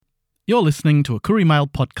You're listening to a Koori Mail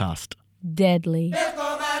podcast. Deadly.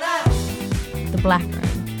 The Black Room.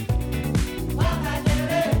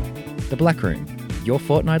 The Black Room, your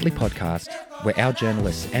fortnightly podcast where our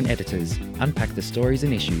journalists and editors unpack the stories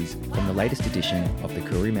and issues from the latest edition of the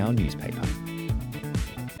Koori Mail newspaper.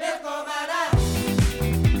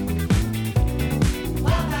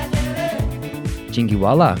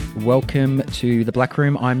 Jingiwala, welcome to The Black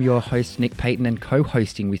Room. I'm your host, Nick Payton, and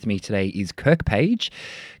co-hosting with me today is Kirk Page.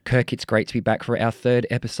 Kirk, it's great to be back for our third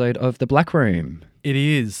episode of The Black Room. It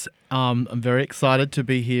is. I'm very excited to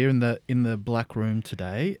be here in the Black Room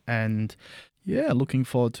today, and looking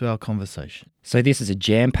forward to our conversation. So this is a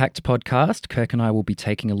jam-packed podcast. Kirk and I will be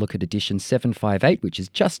taking a look at edition 758, which has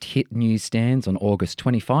just hit newsstands on August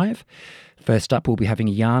 25. First up, we'll be having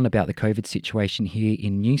a yarn about the COVID situation here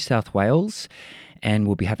in New South Wales, and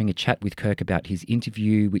we'll be having a chat with Kirk about his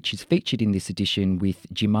interview, which is featured in this edition with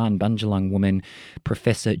Jiman Bundjalung woman,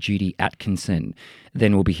 Professor Judy Atkinson.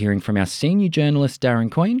 Then we'll be hearing from our senior journalist,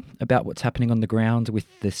 Darren Coyne, about what's happening on the ground with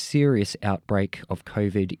the serious outbreak of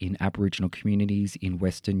COVID in Aboriginal communities in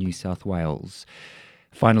Western New South Wales.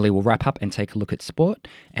 Finally, we'll wrap up and take a look at sport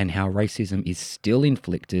and how racism is still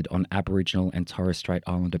inflicted on Aboriginal and Torres Strait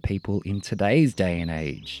Islander people in today's day and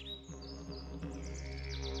age.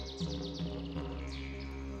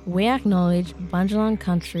 We acknowledge Bundjalung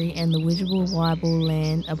country and the Widjabul Waible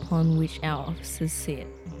land upon which our officers sit.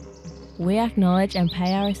 We acknowledge and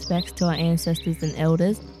pay our respects to our ancestors and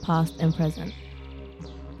elders, past and present.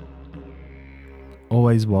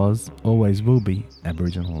 Always was, always will be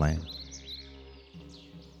Aboriginal land.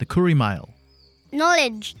 The Koori Mail.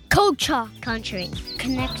 Knowledge, culture, country,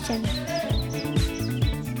 connection.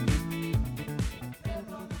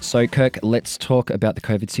 So, Kirk, let's talk about the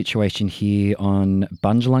COVID situation here on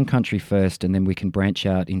Bundjalung country first, and then we can branch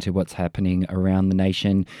out into what's happening around the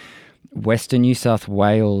nation. Western New South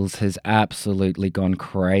Wales has absolutely gone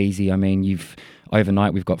crazy. I mean,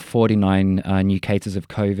 overnight we've got 49 new cases of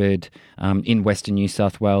COVID in Western New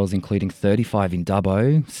South Wales, including 35 in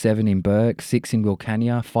Dubbo, 7 in Bourke, 6 in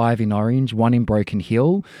Wilcannia, 5 in Orange, 1 in Broken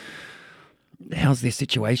Hill. How's this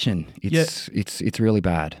situation? It's really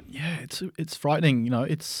bad. Yeah, it's frightening. You know,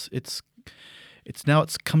 it's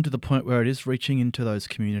come to the point where it is reaching into those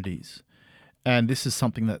communities, and this is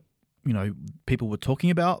something that people were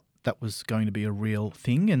talking about. That was going to be a real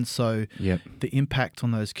thing, and so the impact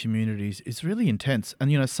on those communities is really intense.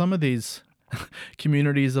 And some of these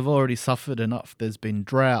communities have already suffered enough. There's been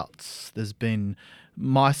droughts, there's been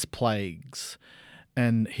mice plagues,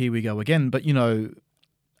 and here we go again. But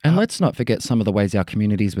and let's not forget some of the ways our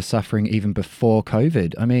communities were suffering even before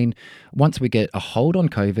COVID. I mean, once we get a hold on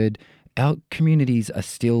COVID, our communities are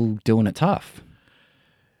still doing it tough.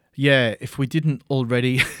 Yeah, if we didn't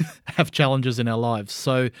already have challenges in our lives.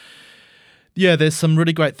 So, there's some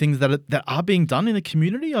really great things that are being done in the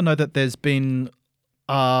community. I know that there's been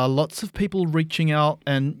lots of people reaching out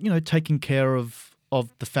and, taking care of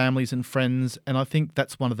the families and friends. And I think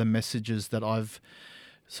that's one of the messages that I've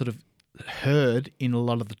sort of heard in a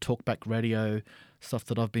lot of the talkback radio stuff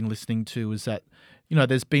that I've been listening to is that,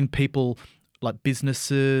 there's been people like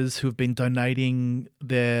businesses who have been donating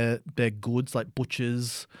their goods, like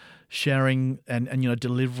butchers, sharing and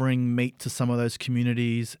delivering meat to some of those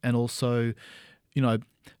communities, and also,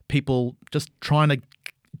 people just trying to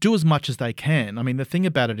do as much as they can. I mean, the thing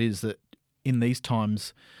about it is that in these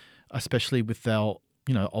times, especially with our,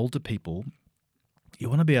 older people, you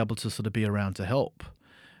want to be able to sort of be around to help.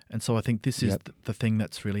 And so I think this is the thing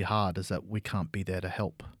that's really hard, is that we can't be there to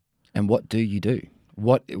help. And what do you do?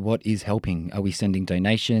 What is helping? Are we sending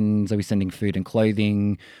donations? Are we sending food and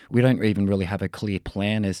clothing? We don't even really have a clear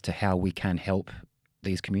plan as to how we can help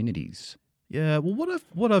these communities. Yeah, well,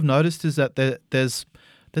 what I've noticed is that there's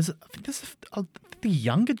the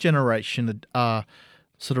younger generation that are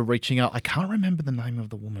sort of reaching out. I can't remember the name of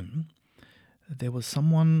the woman. There was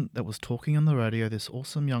someone that was talking on the radio, this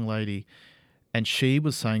awesome young lady, and she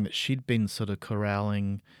was saying that she'd been sort of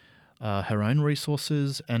corralling her own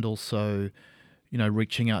resources and also,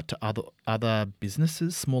 reaching out to other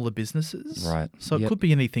businesses, smaller businesses. Right. So it could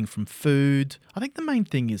be anything from food. I think the main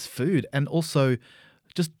thing is food, and also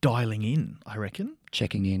just dialing in, I reckon.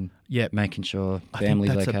 Checking in. Yep. Making sure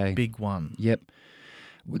family's okay. I think that's a big one. Yep.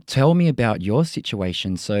 Tell me about your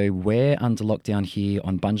situation. So we're under lockdown here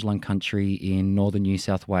on Bundjalung country in northern New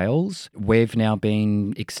South Wales. We've now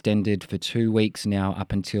been extended for 2 weeks now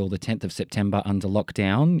up until the 10th of September under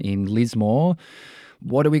lockdown in Lismore.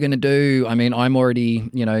 What are we going to do? I mean, I'm already,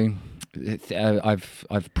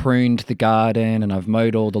 I've pruned the garden and I've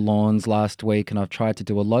mowed all the lawns last week, and I've tried to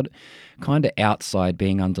do a lot kind of outside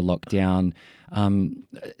being under lockdown.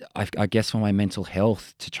 I guess for my mental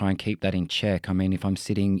health, to try and keep that in check. I mean, if I'm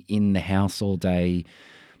sitting in the house all day,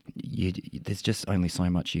 there's just only so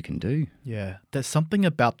much you can do. Yeah, there's something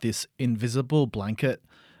about this invisible blanket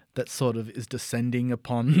that sort of is descending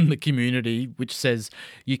upon the community, which says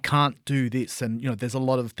you can't do this. And, there's a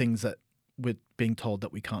lot of things that we're being told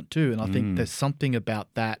that we can't do. And I think there's something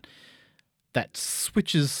about that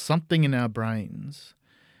switches something in our brains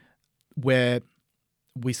where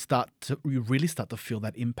we really start to feel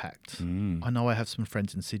that impact. I know I have some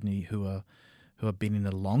friends in Sydney who have been in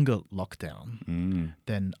a longer lockdown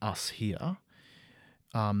than us here.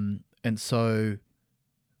 And so,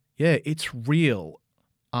 yeah, it's real.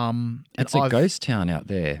 It's a ghost town out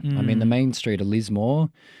there. I mean, the main street of Lismore,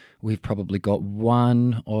 we've probably got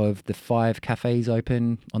one of the 5 cafes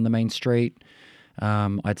open on the main street.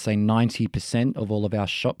 I'd say 90% of all of our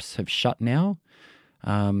shops have shut now.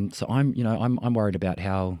 So I'm worried about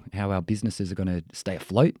how our businesses are going to stay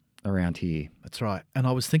afloat around here. That's right. And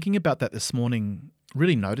I was thinking about that this morning,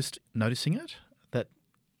 really noticing it, that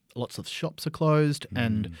lots of shops are closed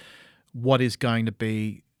and what is going to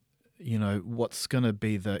be, what's going to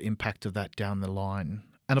be the impact of that down the line.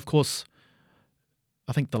 And of course,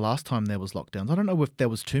 I think the last time there was lockdowns, I don't know if there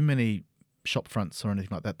was too many shop fronts or anything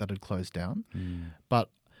like that had closed down. But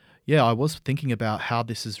yeah, I was thinking about how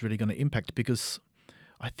this is really going to impact, because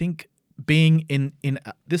I think being in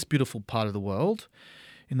this beautiful part of the world,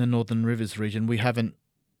 in the Northern Rivers region, we haven't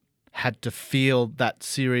had to feel that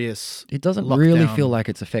serious It doesn't lockdown. really feel like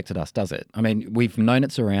it's affected us, does it? I mean, we've known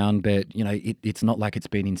it's around, but, it's not like it's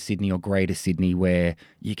been in Sydney or Greater Sydney where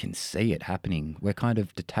you can see it happening. We're kind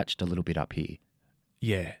of detached a little bit up here.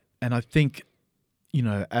 Yeah. And I think,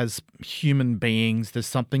 as human beings, there's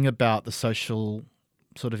something about the social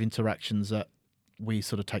sort of interactions that we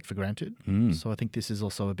sort of take for granted. So I think this is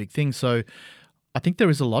also a big thing. So I think there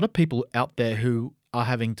is a lot of people out there who are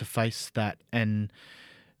having to face that, and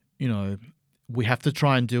we have to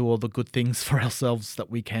try and do all the good things for ourselves that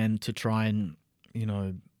we can to try and,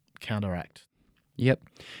 counteract. Yep.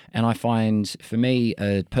 And I find, for me,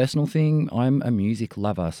 a personal thing, I'm a music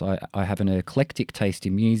lover. So I have an eclectic taste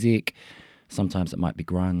in music. Sometimes it might be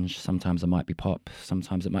grunge, sometimes it might be pop,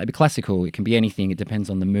 sometimes it might be classical. It can be anything. It depends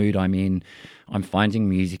on the mood I'm in. I'm finding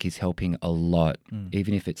music is helping a lot,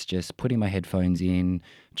 even if it's just putting my headphones in,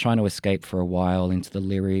 trying to escape for a while into the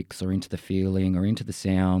lyrics or into the feeling or into the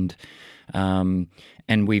sound. And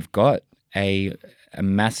we've got a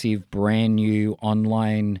massive brand new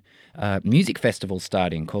online music festival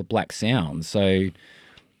starting called Black Sounds. So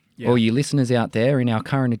all you listeners out there, in our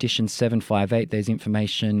current edition 758, there's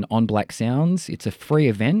information on Black Sounds. It's a free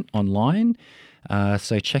event online.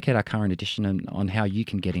 So check out our current edition on how you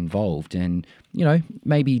can get involved and,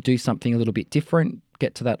 maybe do something a little bit different,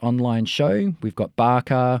 get to that online show. We've got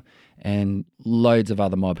Barker and loads of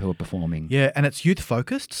other mob who are performing. Yeah, and it's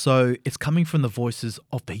youth-focused, so it's coming from the voices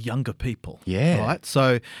of the younger people. Yeah. Right?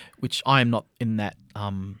 So, which I am not in that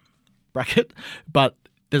bracket, but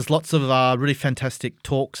there's lots of really fantastic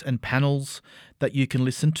talks and panels that you can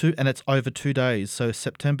listen to, and it's over 2 days, so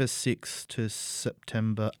September 6th to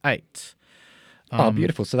September 8th.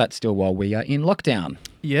 Beautiful. So that's still while we are in lockdown.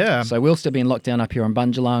 Yeah. So we'll still be in lockdown up here on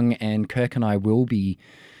Bundjalung, and Kirk and I will be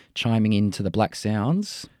chiming into the Black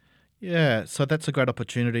Sounds. Yeah, so that's a great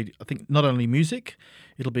opportunity. I think not only music,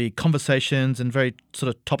 it'll be conversations and very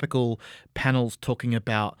sort of topical panels talking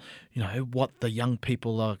about, what the young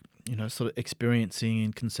people are, sort of experiencing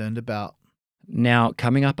and concerned about. Now,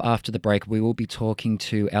 coming up after the break, we will be talking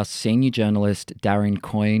to our senior journalist, Darren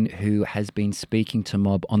Coyne, who has been speaking to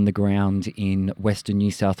mob on the ground in Western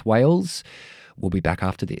New South Wales. We'll be back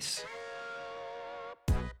after this.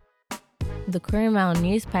 The Courier Mail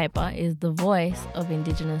newspaper is the voice of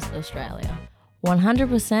Indigenous Australia.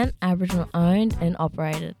 100% Aboriginal owned and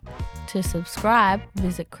operated. To subscribe,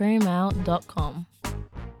 visit couriermail.com.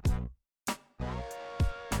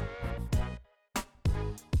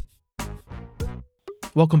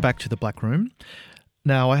 Welcome back to the Black Room.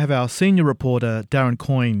 Now, I have our senior reporter, Darren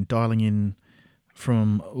Coyne, dialing in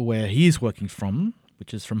from where he is working from,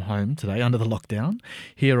 which is from home today under the lockdown,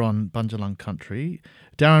 here on Bundjalung Country.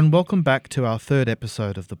 Darren, welcome back to our third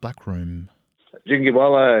episode of the Black Room.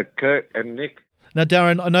 Jingibwala, Kurt and Nick. Now,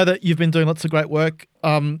 Darren, I know that you've been doing lots of great work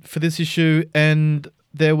for this issue, and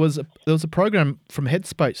there was a program from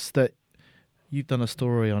Headspace that you've done a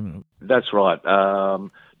story on. That's right.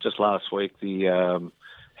 Just last week, the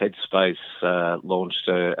Headspace launched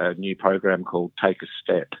a new program called Take a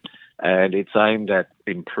Step, and it's aimed at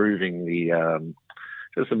improving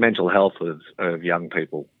just the mental health of young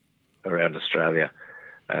people around Australia.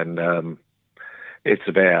 And it's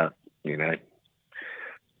about,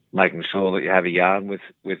 making sure that you have a yarn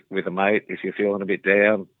with a mate if you're feeling a bit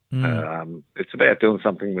down. It's about doing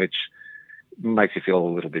something which makes you feel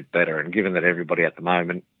a little bit better. And given that everybody at the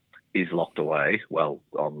moment is locked away, well,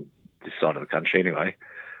 on this side of the country anyway,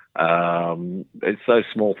 it's those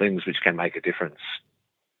small things which can make a difference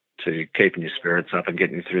to keeping your spirits up and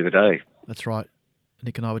getting you through the day. That's right.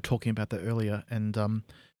 Nick and I were talking about that earlier. And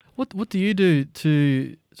what do you do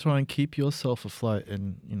to try and keep yourself afloat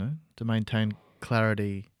and, to maintain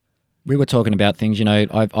clarity? We were talking about things,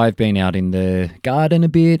 I've been out in the garden a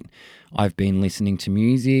bit. I've been listening to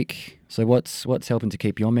music. So what's helping to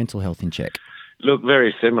keep your mental health in check? Look,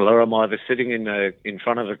 very similar. I'm either sitting in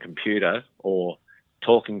front of a computer or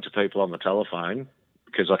talking to people on the telephone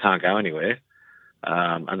because I can't go anywhere.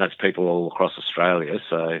 And that's people all across Australia.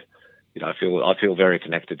 So, I feel very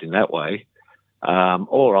connected in that way.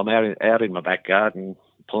 Or I'm out in my back garden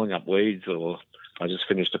pulling up weeds, or I just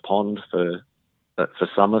finished a pond for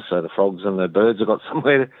summer, so the frogs and the birds have got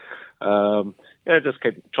somewhere. Just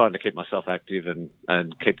trying to keep myself active and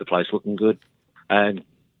keep the place looking good and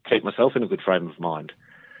keep myself in a good frame of mind.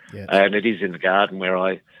 Yes. And it is in the garden where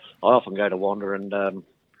I often go to wander, and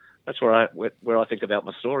that's where I think about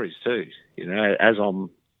my stories too, as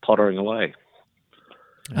I'm pottering away.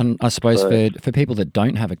 And I suppose for people that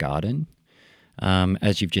don't have a garden,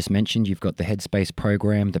 as you've just mentioned, you've got the Headspace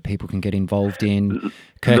program that people can get involved in.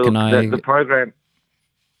 That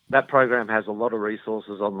program has a lot of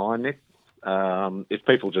resources online, Nick. If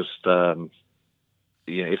people just,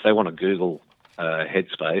 if they want to Google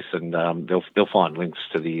Headspace, and they'll find links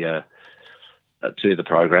to the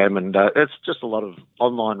program, and it's just a lot of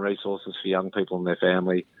online resources for young people and their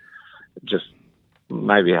family. Just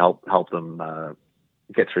maybe help them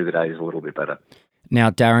get through the days a little bit better. Now,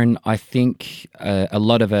 Darren, I think a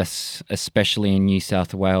lot of us, especially in New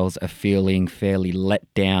South Wales, are feeling fairly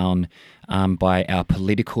let down by our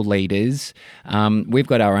political leaders. We've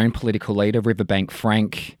got our own political leader, Riverbank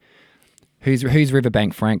Frank. Who's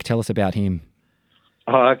Riverbank Frank? Tell us about him.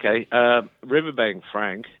 Oh, okay. Riverbank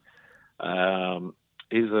Frank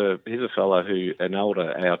is a fellow an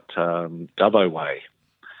elder out Dubbo Way.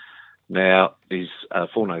 Now, his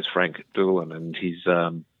full name's Frank Doolan, and he's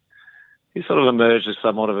sort of emerged as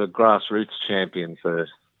somewhat of a grassroots champion for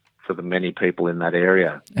the many people in that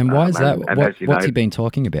area. And why is that? What's he been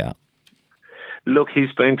talking about? Look,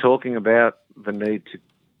 he's been talking about the need to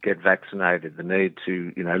get vaccinated, the need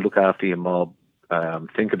to, look after your mob,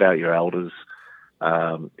 think about your elders.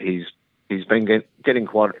 He's been getting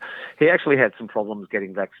quite. He actually had some problems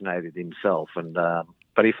getting vaccinated himself, and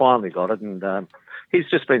but he finally got it, and he's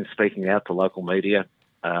just been speaking out to local media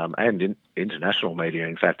and international media.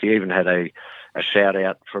 In fact, he even had a shout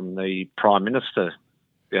out from the Prime Minister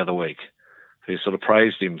the other week, who sort of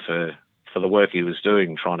praised him for the work he was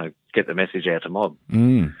doing, trying to get the message out to mob.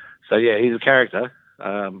 So yeah, he's a character.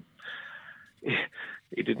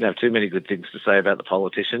 He didn't have too many good things to say about the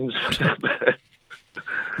politicians.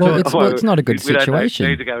 Well, it's not a good situation. We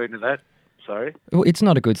don't need to go into that. Sorry? Well, it's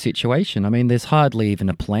not a good situation. I mean, there's hardly even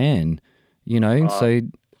a plan, so...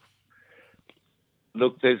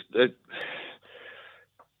 Look,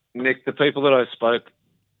 Nick, the people that I spoke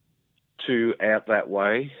to out that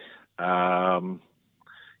way, people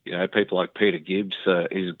like Peter Gibbs,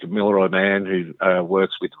 he's a Gamilaroi man who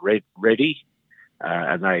works with Reddy,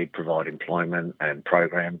 and they provide employment and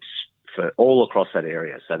programs for all across that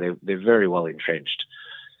area. So they're very well entrenched.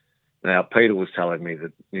 Now, Peter was telling me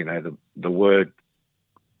that, the word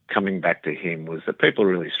coming back to him was that people are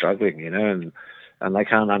really struggling, and they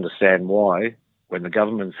can't understand why, when the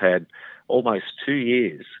government's had almost 2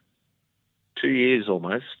 years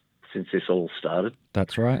almost since this all started.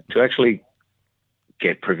 That's right. To actually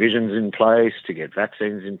get provisions in place, to get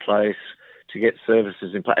vaccines in place, to get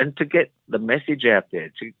services in place, and to get the message out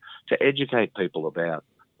there, to educate people about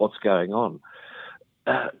what's going on.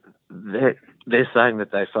 They're saying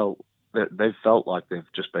that they've felt like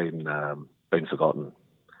they've just been forgotten.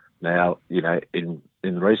 Now, in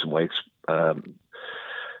recent weeks,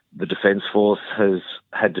 the Defence Force has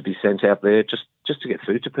had to be sent out there just to get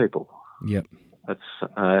food to people. Yep. That's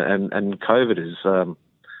and COVID is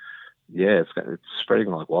it's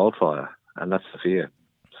spreading like wildfire, and that's the fear.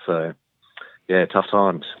 So yeah, tough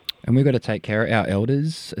times. And we've got to take care of our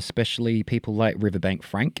elders, especially people like Riverbank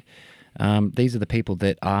Frank. These are the people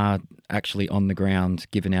that are actually on the ground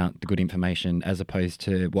giving out the good information, as opposed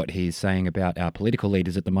to what he's saying about our political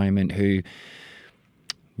leaders at the moment who,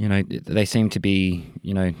 they seem to be,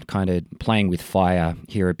 kind of playing with fire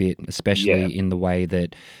here a bit, especially in the way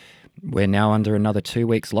that we're now under another 2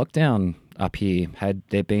 weeks lockdown. up here. Had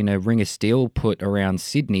there been a ring of steel put around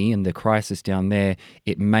Sydney and the crisis down there,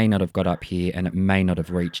 it may not have got up here and it may not have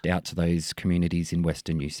reached out to those communities in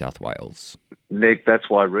Western New South Wales. Nick, that's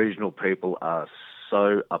why regional people are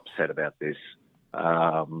so upset about this.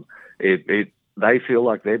 They feel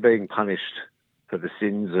like they're being punished for the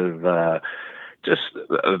sins of just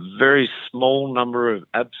a very small number of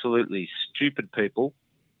absolutely stupid people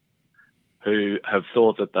who have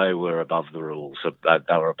thought that they were above the rules, that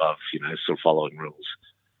they were above, sort of following rules.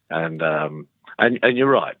 And you're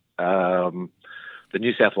right. The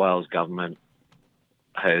New South Wales government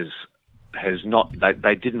has not.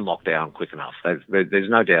 They didn't lock down quick enough. There's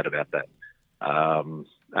no doubt about that.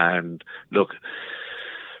 And look,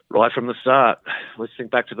 right from the start, let's think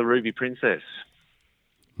back to the Ruby Princess.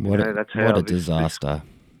 What a disaster.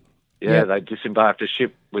 They disembarked a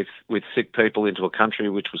ship with sick people into a country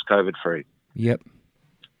which was COVID-free. Yep.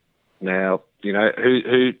 Now,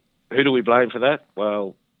 who do we blame for that?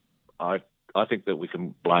 Well, I think that we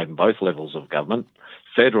can blame both levels of government.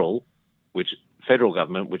 Federal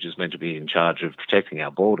government, which is meant to be in charge of protecting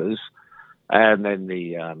our borders, and then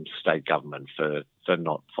the state government for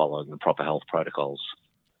not following the proper health protocols.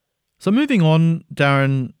 So moving on,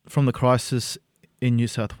 Darren, from the crisis in New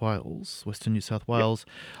South Wales, Western New South Wales,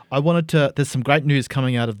 yep. There's some great news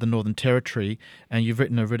coming out of the Northern Territory, and you've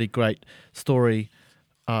written a really great story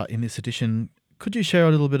in this edition. Could you share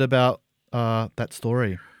a little bit about that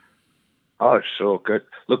story? Oh, sure. Good.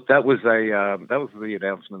 Look, that was the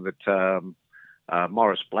announcement that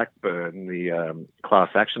Maurice Blackburn, the class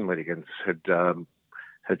action litigants, had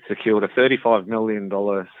secured a $35 million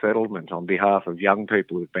settlement on behalf of young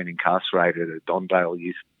people who've been incarcerated at Dondale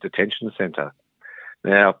Youth Detention Centre.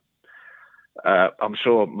 Now, I'm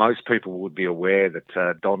sure most people would be aware that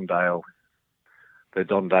the Dondale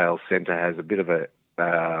Centre has a bit of a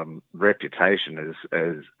reputation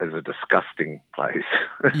as a disgusting place.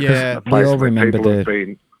 Yeah, we all remember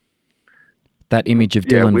that image of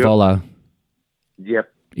Dylan Voller.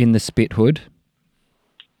 Yep. In the spit hood.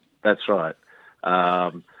 That's right.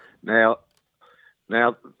 Now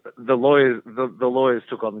the lawyers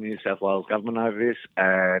took on the New South Wales government over this,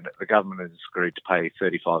 and the government has agreed to pay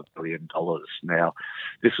 $35 billion. Now,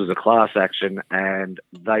 this was a class action, and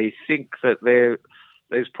they think that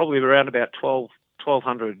there's probably around about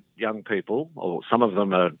 1,200 young people, or some of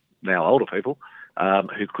them are now older people,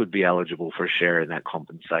 who could be eligible for a share in that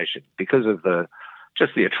compensation because of the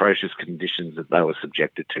atrocious conditions that they were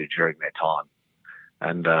subjected to during their time.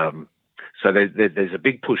 And so there's a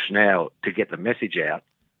big push now to get the message out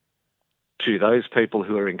to those people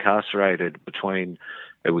who are incarcerated between,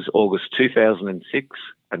 it was August 2006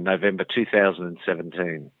 and November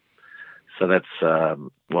 2017. So that's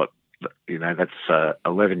that's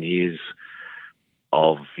 11 years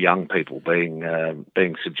of young people being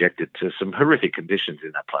subjected to some horrific conditions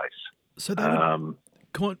in that place. So Darren,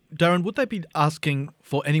 would they be asking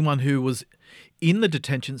for anyone who was in the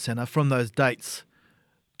detention centre from those dates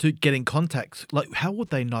to get in contact? Like, how would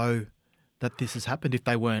they know that this has happened if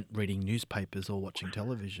they weren't reading newspapers or watching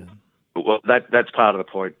television? Well, that's part of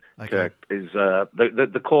the point, okay. Kirk, is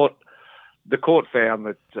the court found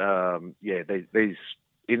that these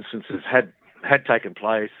instances had taken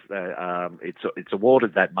place. It's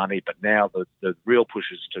awarded that money, but now the real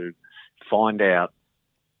push is to find out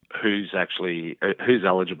who's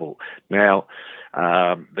eligible. Now,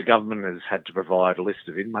 the government has had to provide a list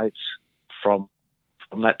of inmates from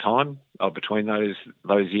that time, between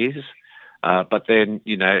those years, but then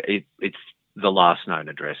it's the last known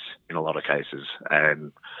address in a lot of cases,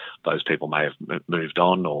 and those people may have moved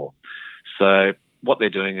on. Or so what they're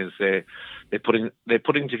doing is they're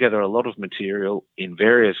putting together a lot of material in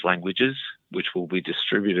various languages, which will be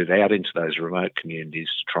distributed out into those remote communities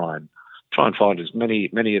to try and find as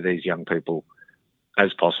many of these young people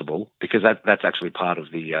as possible, because that's actually part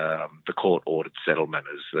of the court ordered settlement,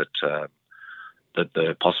 is that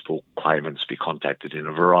the possible claimants be contacted in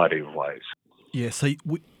a variety of ways. Yeah, so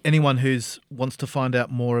anyone who wants to find out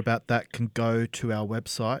more about that can go to our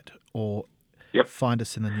website or find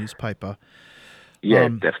us in the newspaper. Yeah,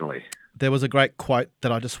 definitely. There was a great quote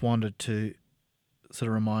that I just wanted to sort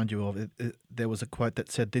of remind you of. There was a quote that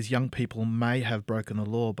said, "These young people may have broken the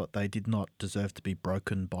law, but they did not deserve to be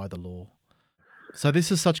broken by the law." So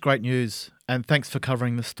this is such great news, and thanks for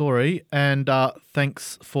covering the story, and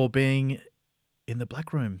thanks for being in the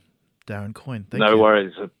Black Room, Darren Coyne. Thank you. No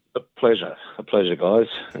worries. A pleasure, guys,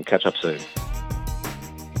 and catch up soon.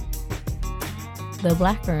 The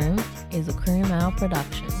Black Room is a Crew Mail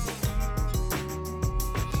production.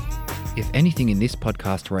 If anything in this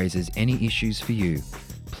podcast raises any issues for you,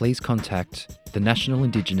 please contact the National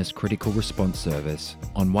Indigenous Critical Response Service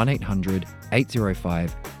on 1800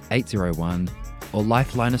 805 801 or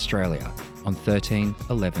Lifeline Australia on 13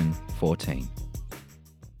 11 14.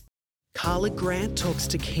 Carla Grant talks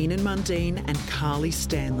to Keenan Mundine and Carly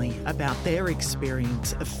Stanley about their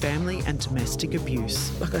experience of family and domestic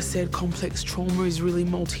abuse. Like I said, complex trauma is really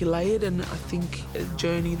multi-layered, and I think a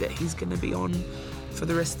journey that he's going to be on for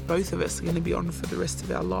the rest, both of us are going to be on for the rest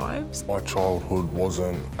of our lives. My childhood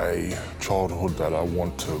wasn't a childhood that I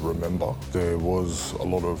want to remember. There was a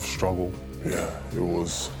lot of struggle. Yeah, it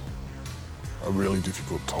was a really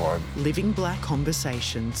difficult time. Living Black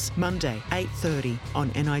Conversations, Monday, 8:30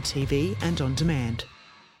 on NITV and on demand.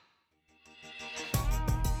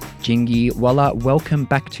 Jingi Walla, welcome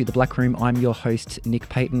back to the Black Room. I'm your host, Nick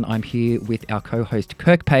Payton. I'm here with our co-host,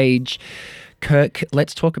 Kirk Page. Kirk,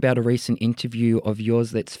 let's talk about a recent interview of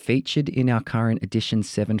yours that's featured in our current edition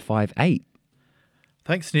 758.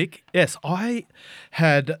 Thanks, Nick. Yes, I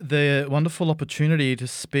had the wonderful opportunity to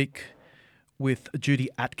speak with Judy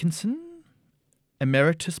Atkinson,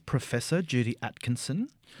 Emeritus Professor Judy Atkinson.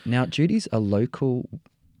 Now, Judy's a local...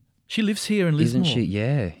 She lives here in Lismore. Isn't she?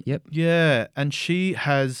 Yeah, yep. Yeah, and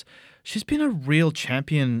she's been a real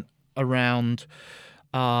champion around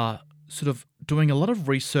sort of doing a lot of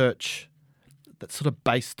research that's sort of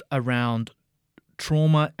based around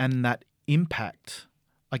trauma and that impact,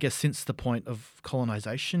 I guess, since the point of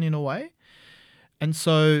colonisation in a way. And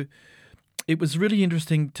so it was really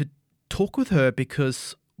interesting to talk with her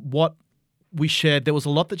because what we shared, there was a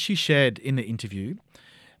lot that she shared in the interview,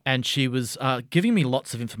 and she was giving me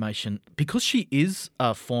lots of information because she is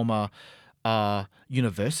a former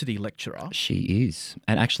university lecturer. She is.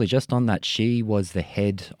 And actually, just on that, she was the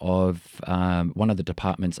head of one of the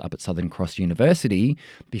departments up at Southern Cross University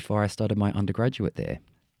before I started my undergraduate there.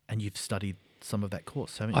 And you've studied some of that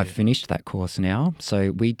course, haven't you? I've finished that course now.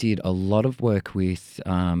 So we did a lot of work with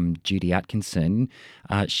Judy Atkinson.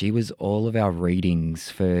 She was all of our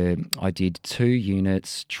readings I did 2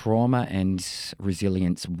 units, Trauma and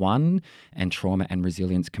Resilience 1 and Trauma and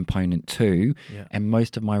Resilience Component 2. Yeah. And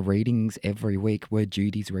most of my readings every week were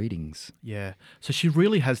Judy's readings. Yeah. So she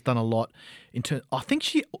really has done a lot I think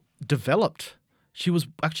she was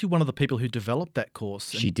actually one of the people who developed that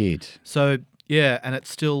course. She did. So yeah, and it's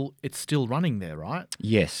still running there, right?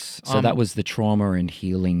 Yes. So that was the trauma and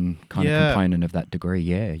healing kind of component of that degree.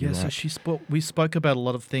 Yeah, you're right. So we spoke about a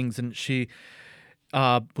lot of things, and she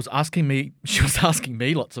was asking me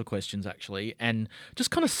lots of questions actually, and just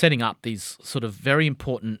kind of setting up these sort of very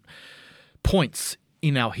important points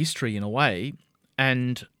in our history in a way.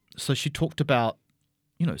 And so she talked about,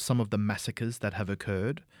 some of the massacres that have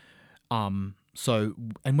occurred. And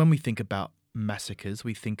when we think about massacres,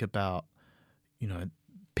 we think about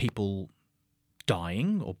people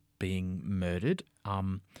dying or being murdered.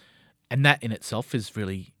 And that in itself is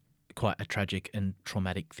really quite a tragic and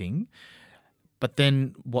traumatic thing. But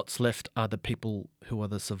then what's left are the people who are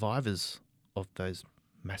the survivors of those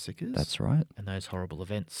massacres. That's right. And those horrible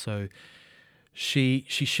events. So she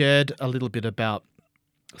shared a little bit about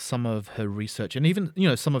some of her research and even,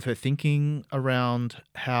 some of her thinking around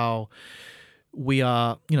how we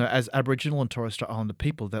are, as Aboriginal and Torres Strait Islander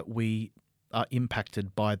people, that we are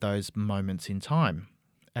impacted by those moments in time.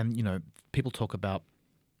 And, people talk about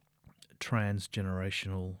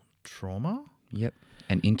transgenerational trauma. Yep.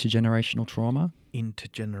 And intergenerational trauma.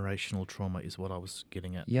 Intergenerational trauma is what I was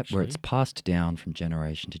getting at. Yep, actually. where it's passed down from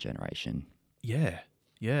generation to generation. Yeah,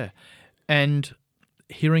 yeah. And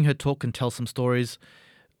hearing her talk and tell some stories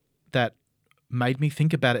that made me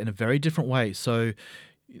think about it in a very different way. So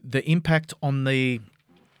the impact on the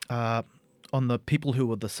people who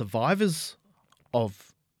were the survivors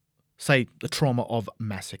of, say, the trauma of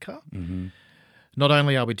massacre. Mm-hmm. Not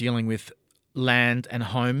only are we dealing with land and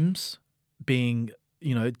homes being,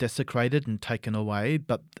 desecrated and taken away,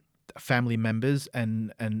 but family members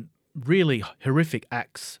and really horrific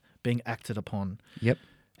acts being acted upon. Yep.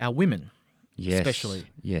 Our women, yes. especially.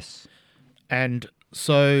 Yes. And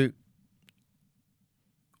so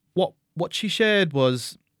what she shared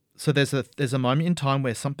was, so there's a moment in time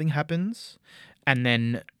where something happens, and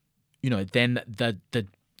then then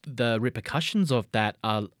the repercussions of that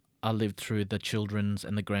are lived through the children's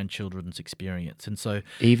and the grandchildren's experience. And so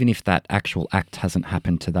even if that actual act hasn't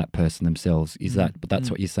happened to that person themselves, but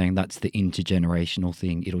that's what you're saying, that's the intergenerational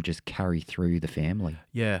thing. It'll just carry through the family.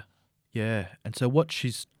 Yeah. Yeah. And so what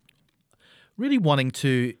she's really wanting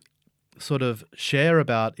to sort of share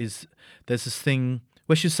about is there's this thing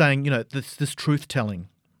where she's saying, this truth telling.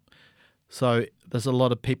 So there's a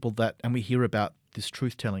lot of people and we hear about this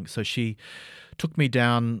truth telling. So she took me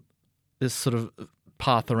down this sort of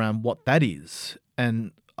path around what that is.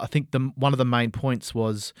 And I think one of the main points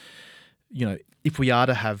was, if we are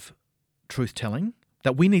to have truth-telling,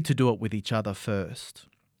 that we need to do it with each other first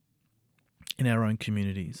in our own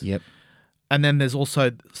communities. Yep. And then there's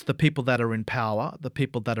also the people that are in power, the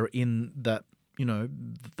people that are in that,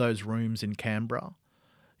 those rooms in Canberra.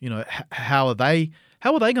 How are they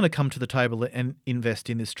going to come to the table and invest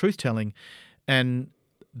in this truth-telling? And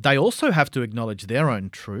they also have to acknowledge their own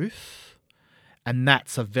truth. And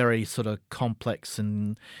that's a very sort of complex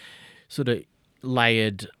and sort of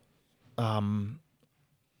layered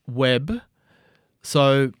web.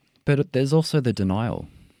 So, but there's also the denial.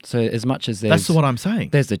 So as much as that's what I'm saying.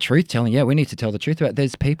 There's the truth telling. Yeah, we need to tell the truth about.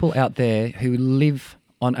 There's people out there who live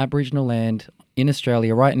on Aboriginal land in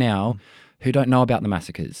Australia right now who don't know about the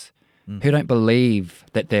massacres, who don't believe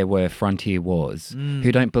that there were frontier wars,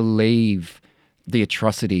 who don't believe the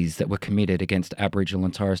atrocities that were committed against Aboriginal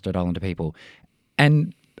and Torres Strait Islander people,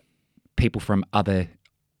 and people from other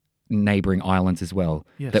neighbouring islands as well,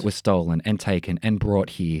 that were stolen and taken and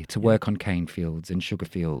brought here to work on cane fields and sugar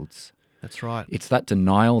fields. That's right. It's that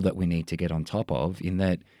denial that we need to get on top of, in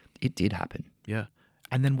that it did happen. Yeah.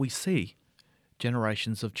 And then we see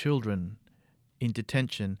generations of children in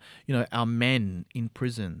detention, our men in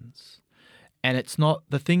prisons. And it's not,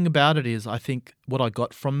 the thing about it is, I think what I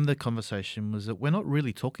got from the conversation was that we're not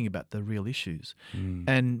really talking about the real issues.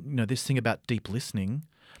 And, this thing about deep listening,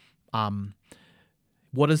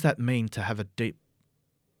 what does that mean to have a deep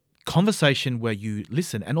conversation where you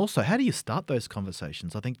listen? And also, how do you start those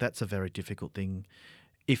conversations? I think that's a very difficult thing.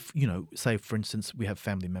 If, say, for instance, we have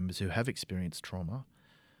family members who have experienced trauma,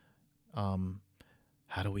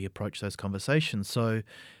 how do we approach those conversations? So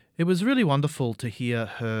it was really wonderful to hear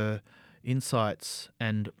her insights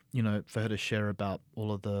and, for her to share about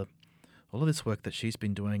all of this work that she's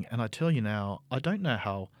been doing. And I tell you now, I don't know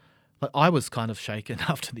how, I was kind of shaken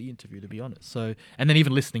after the interview, to be honest. So, and then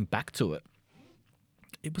even listening back to it,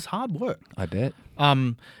 it was hard work. I bet.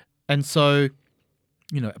 And so,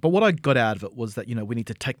 but what I got out of it was that, we need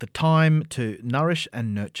to take the time to nourish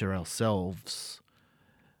and nurture ourselves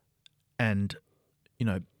and,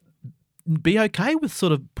 be okay with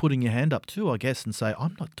sort of putting your hand up too, I guess, and say,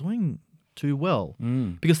 I'm not doing too well.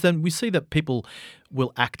 Because then we see that people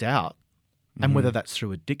will act out, and whether that's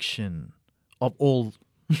through addiction of all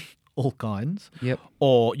kinds,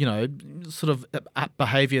 or, sort of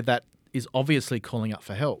behaviour that is obviously calling up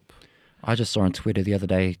for help. I just saw on Twitter the other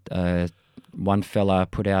day, one fella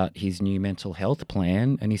put out his new mental health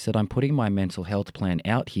plan, and he said, I'm putting my mental health plan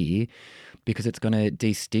out here because it's going to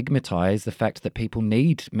destigmatize the fact that people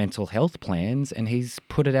need mental health plans. And he's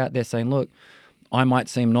put it out there saying, look, I might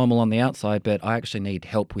seem normal on the outside, but I actually need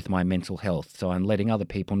help with my mental health. So I'm letting other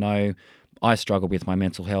people know I struggle with my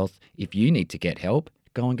mental health. If you need to get help,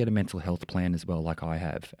 go and get a mental health plan as well, like I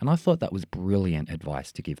have. And I thought that was brilliant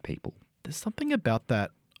advice to give people. There's something about that,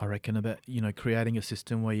 I reckon, about, creating a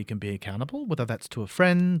system where you can be accountable, whether that's to a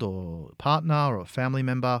friend or a partner or a family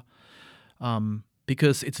member,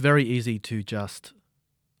 because it's very easy to just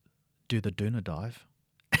do the doona dive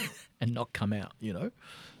and not come out,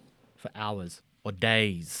 for hours or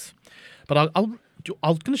days. But I'm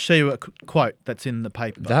going to show you a quote that's in the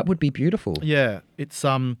paper. That would be beautiful. Yeah. It's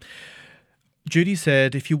Judy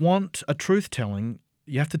said, if you want a truth-telling,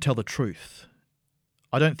 you have to tell the truth.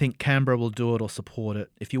 I don't think Canberra will do it or support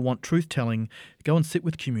it. If you want truth-telling, go and sit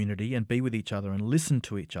with community and be with each other and listen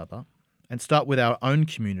to each other, and start with our own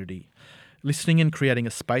community, listening and creating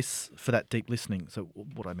a space for that deep listening. So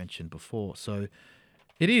what I mentioned before. So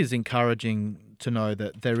it is encouraging to know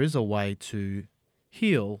that there is a way to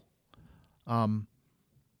heal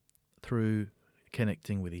through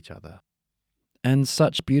connecting with each other. And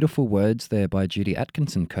such beautiful words there by Judy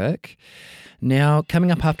Atkinson, Kirk. Now,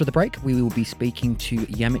 coming up after the break, we will be speaking to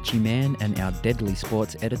Yamatji Man and our Deadly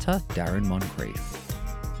Sports editor, Darren Moncrief.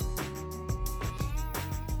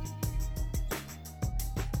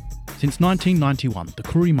 Since 1991, the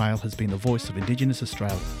Koori Mail has been the voice of Indigenous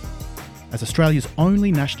Australia. As Australia's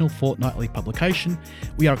only national fortnightly publication,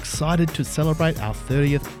 we are excited to celebrate our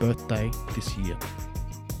 30th birthday this year.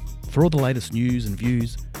 For all the latest news and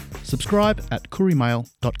views, subscribe at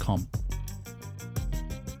koorimail.com.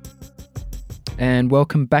 And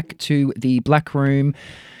welcome back to the Black Room.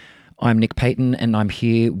 I'm Nick Payton, and I'm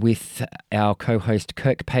here with our co-host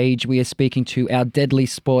Kirk Page. We are speaking to our Deadly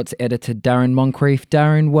Sports editor, Darren Moncrief.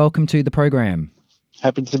 Darren, welcome to the program.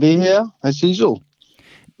 Happy to be here, as usual.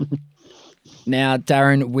 Now,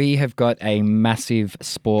 Darren, we have got a massive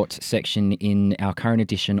sports section in our current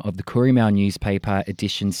edition of the Koori Mail newspaper,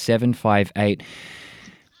 edition 758.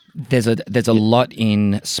 There's a lot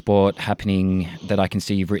in sport happening that I can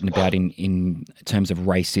see you've written about in terms of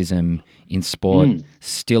racism in sport,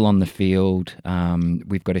 still on the field.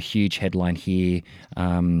 We've got a huge headline here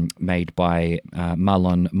made by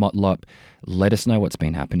Marlon Motlop. Let us know what's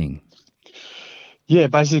been happening. Yeah,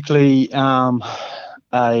 basically,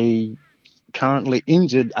 a currently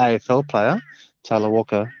injured AFL player, Taylor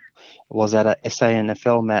Walker, was at a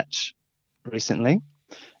SANFL match recently,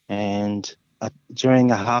 and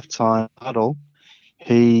during a halftime huddle,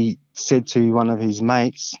 he said to one of his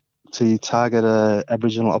mates to target a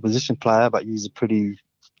Aboriginal opposition player, but use a pretty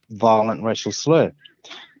violent racial slur.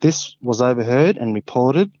 This was overheard and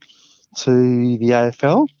reported to the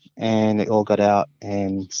AFL, and it all got out.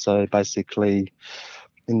 And so basically,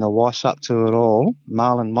 in the wash up to it all,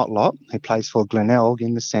 Marlon Motlop, who plays for Glenelg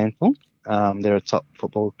in the Sandful, they're a top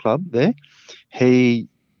football club there, he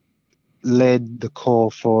led the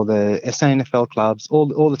call for the SANFL clubs,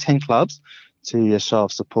 all the 10 clubs, to a show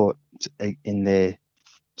of support in their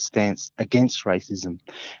stance against racism.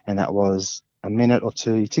 And that was a minute or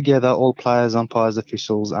two together, all players, umpires,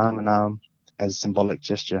 officials, arm in arm, as a symbolic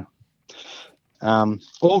gesture.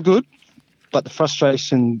 All good, but the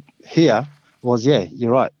frustration here was, yeah,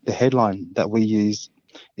 you're right, the headline that we use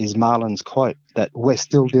is Marlon's quote, that we're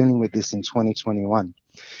still dealing with this in 2021,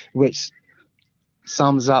 which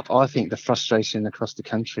sums up, I think, the frustration across the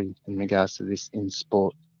country in regards to this in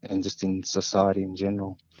sport and just in society in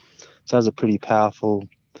general. So it was a pretty powerful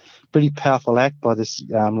act by this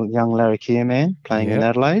young Larrakia man playing in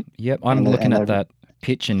Adelaide. Yep, I'm looking at that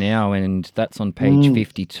picture now, and that's on page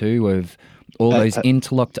 52 of all those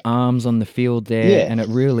interlocked arms on the field there, and it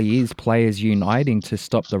really is players uniting to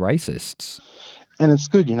stop the racists. And it's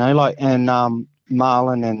good, and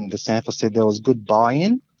Marlon and the Sandful said there was good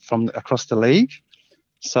buy-in from across the league.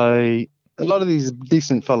 So a lot of these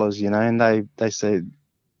decent fellows, and they say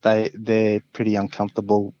they're pretty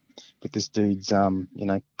uncomfortable with this dude's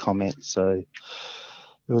comment. So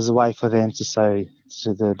it was a way for them to say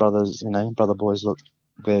to the brothers, brother boys, look,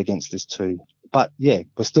 we're against this too. But yeah,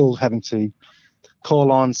 we're still having to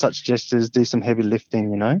call on such gestures, do some heavy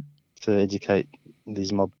lifting, to educate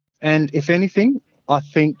these mob. And if anything, I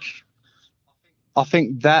think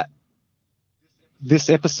that this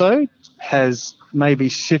episode has maybe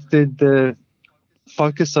shifted the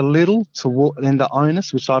focus a little toward and the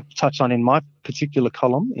onus, which I touch on in my particular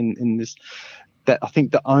column in this, that I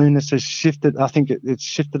think the onus has shifted. I think it's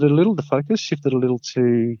shifted a little, the focus shifted a little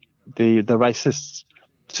to the racists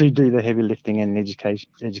to do the heavy lifting and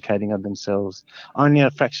educating of themselves. Only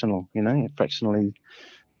a fractionally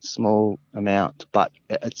small amount, but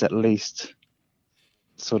it's at least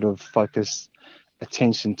sort of focus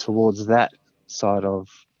attention towards that side of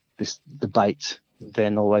this debate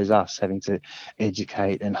than always us having to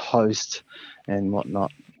educate and host and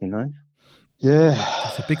whatnot, Yeah.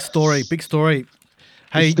 It's a big story.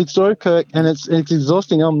 Hey, it's a big story, Kirk, and it's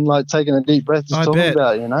exhausting. I'm like taking a deep breath just talking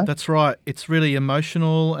about it, That's right. It's really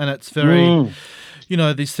emotional, and it's very,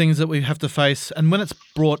 these things that we have to face. And when it's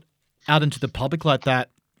brought out into the public like that,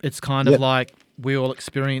 it's kind of like we all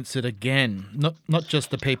experience it again, not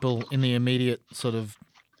just the people in the immediate sort of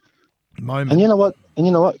moment. And you know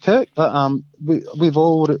what, Kirk? We've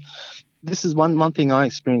all. This is one thing I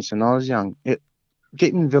experienced when I was young.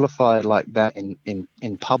 Getting vilified like that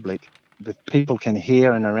in public, the people can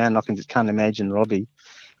hear and around. I just can't imagine Robbie,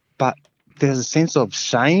 but there's a sense of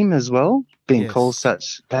shame as well, being called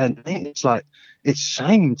such bad names. It's like it's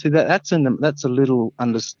shame to that. That's a little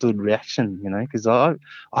understood reaction, because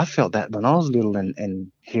I felt that when I was little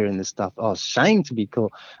and hearing this stuff, I was ashamed to be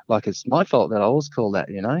called. Like it's my fault that I was called that,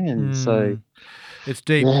 and so it's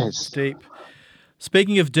deep. Yes. It's deep.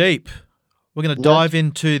 Speaking of deep, we're going to dive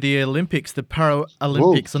into the Olympics, the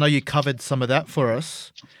Paralympics. I know you covered some of that for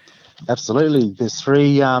us. Absolutely. There's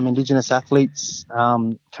 3 Indigenous athletes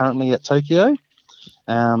currently at Tokyo.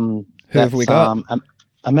 Who have we got?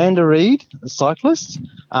 Amanda Reed, a cyclist,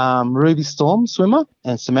 Ruby Storm, swimmer,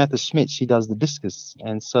 and Samantha Schmidt, she does the discus.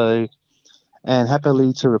 And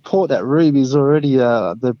happily to report that Ruby's already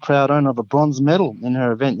the proud owner of a bronze medal in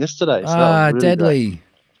her event yesterday. So really deadly. Great.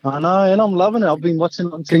 I know, and I'm loving it. I've been watching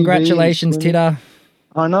it on TV. Congratulations, Titta.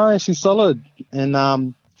 I know, she's solid.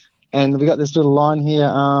 And we got this little line here.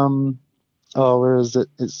 Where is it?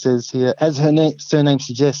 It says here, as her surname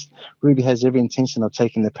suggests, Ruby has every intention of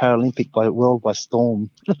taking the Paralympic world by storm.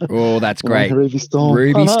 Oh, that's great. Ruby Storm.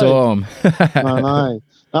 Ruby Storm. I know.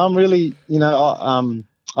 I'm really, I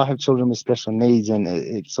have children with special needs, and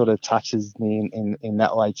it sort of touches me in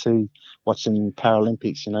that way too, watching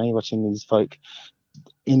Paralympics, watching these folk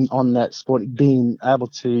on that sport, being able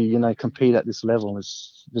to, compete at this level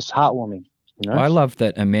is just heartwarming, You know? I love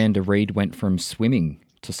that Amanda Reid went from swimming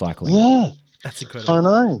to cycling. Yeah, That's incredible. I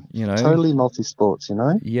know. You know? Totally multi-sports, you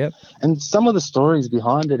know? Yep. And some of the stories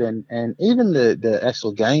behind it and even the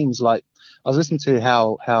actual games, like I was listening to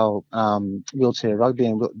how wheelchair rugby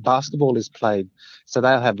and basketball is played. So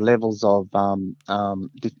they'll have levels of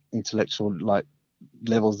intellectual, like,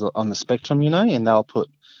 levels on the spectrum, you know, and they'll put,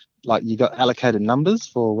 like, you got allocated numbers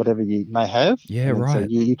for whatever you may have. Yeah, and right. So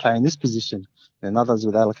you play in this position, and others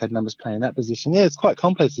with allocated numbers play in that position. Yeah, it's quite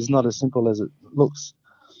complex. It's not as simple as it looks.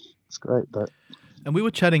 It's great, but... And we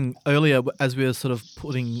were chatting earlier as we were sort of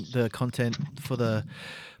putting the content for the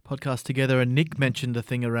podcast together, and Nick mentioned a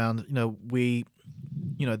thing around,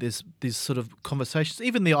 there's these sort of conversations,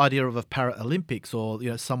 even the idea of a Paralympics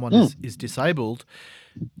or, someone is disabled.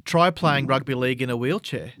 Try playing rugby league in a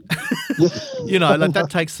wheelchair. Like that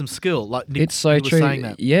takes some skill. Like Nick, It's so was true. saying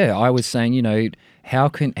that. Yeah, I was saying, how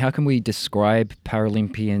can we describe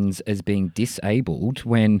Paralympians as being disabled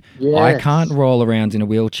when I can't roll around in a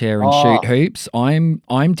wheelchair and shoot hoops?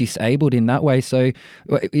 I'm disabled in that way. So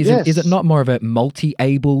is it not more of a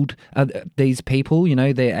multi-abled these people?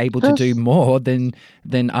 They're able to do more than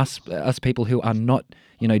us people who are not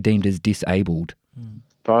deemed as disabled.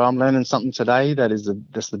 Bro, I'm learning something today that's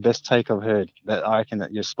the best take I've heard. That I reckon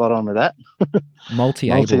that you're spot on with that.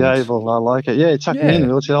 Multi-abled. Multi-able, I like it. Yeah, chuck me in the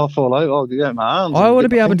wheelchair, I'll fall over, I'll get my arms. I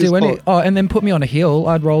wouldn't be able to do any. Oh, and then put me on a hill,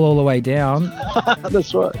 I'd roll all the way down.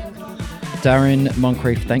 That's right. Darren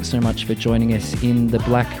Moncrief, thanks so much for joining us in the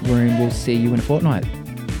Black Room. We'll see you in a fortnight.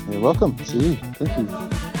 You're welcome. See you. Thank you.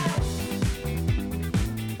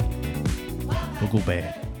 Boogle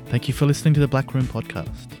Bear. Thank you for listening to the Black Room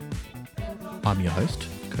podcast. I'm your host,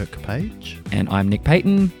 Kirk Page. And I'm Nick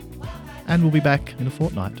Payton. And we'll be back in a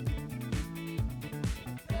fortnight.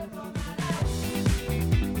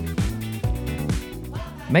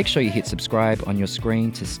 Make sure you hit subscribe on your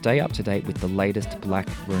screen to stay up to date with the latest Black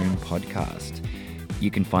Room podcast.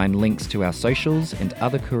 You can find links to our socials and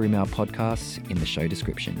other Kurumau podcasts in the show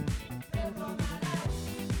description.